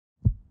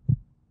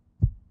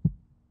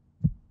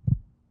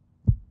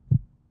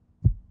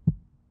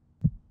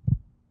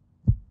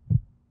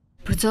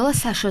ბრძოლა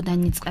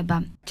საშოდან იწყება.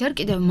 ჯერ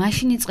კიდევ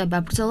მაშინ იწყება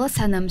ბრძოლა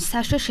სანამ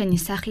საშო შენი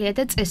სახლია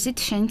და წესით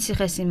შენი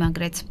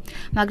ციხე-სიმაგრეც.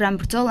 მაგრამ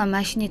ბრძოლა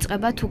მაშინ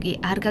იწყება თუკი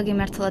არ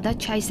გაგიმართლა და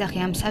ჩაისახე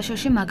ამ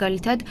საშოში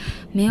მაგალითად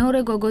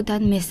მეორე გოგოდ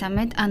ან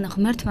მესამედ ან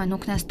ღმერთმა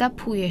ქნას და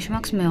ფუი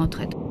ეშმაკს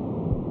მეოთხედ.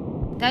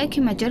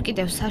 დაიქიმა ჯერ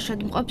კიდევ საშოდ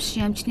მყოფს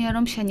შეამჩნია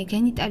რომ შენი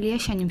გენიტალია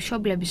შენი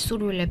მშობლების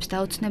სურვილებს და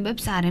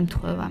ოცნებებს არ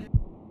ემთხვევა.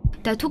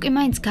 და თუკი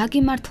მაინც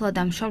გაგიმართლა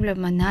და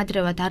მშობლებმა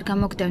ნაადრევად არ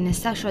გამოგდევნეს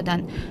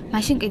საშოდან,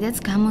 მაშინ კიდეც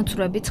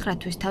გამოძვრები 9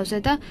 თვის თავზე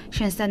და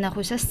შენს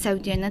დანახვისას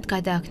სევდიანად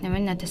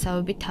გადააქნევენ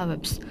ნათესავებით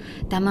თავებს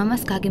და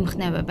მამას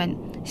გაგიმხნევებენ.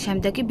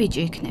 შემდეგი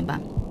ბიჭი იქნება.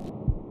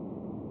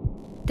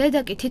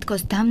 დედა კი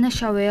თითქოს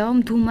დამნაშავეაო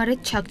მდუმარეთ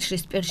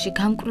ჩაგჩრის პირში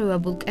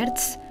გამკრივებულ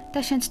კერძს და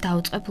შენც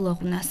დაუწყებ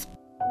ლოღვნას.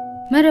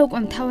 მერე უკვე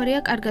მთავარია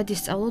კარგად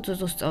ისწავლო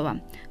ზუზუსწოვა.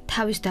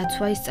 თავის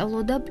დაცვა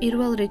ისწავლო და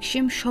პირველ რიგში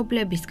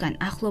მშობლებისგან,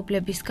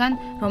 ახლობლებისგან,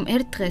 რომ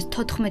ერთ დღეს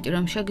 14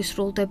 რომ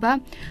შეგისრულდება,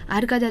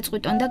 არ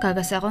გადაწყვიტონ და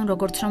გაგასაღონ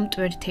როგორც რომ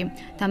ტვირთი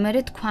და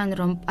მერე თქვან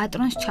რომ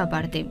პატრონს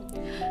ჩაბარდი.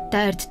 და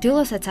ერთ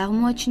დილოსაც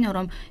აღმოაჩინო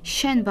რომ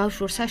შენ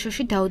ბავშვურ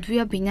საშოში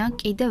დაუდვია ბინა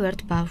კიდევ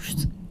ერთ ბავშვს.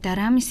 და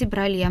რა მისი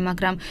ბრალია,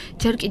 მაგრამ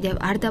ჯერ კიდევ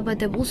არ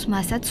დაბადებულს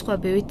მასაც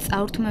ხვებივით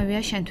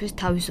წაურთმევია შენთვის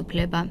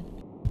თავისუფლება.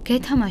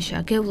 გეთამაშა,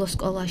 გევლო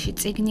სკოლაში,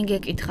 წიგნი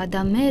გეკითხა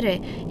და მერე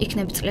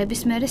იქნებ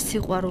წლების მერე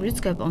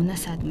სიყვარულიც გეპოვნა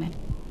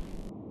სადმე.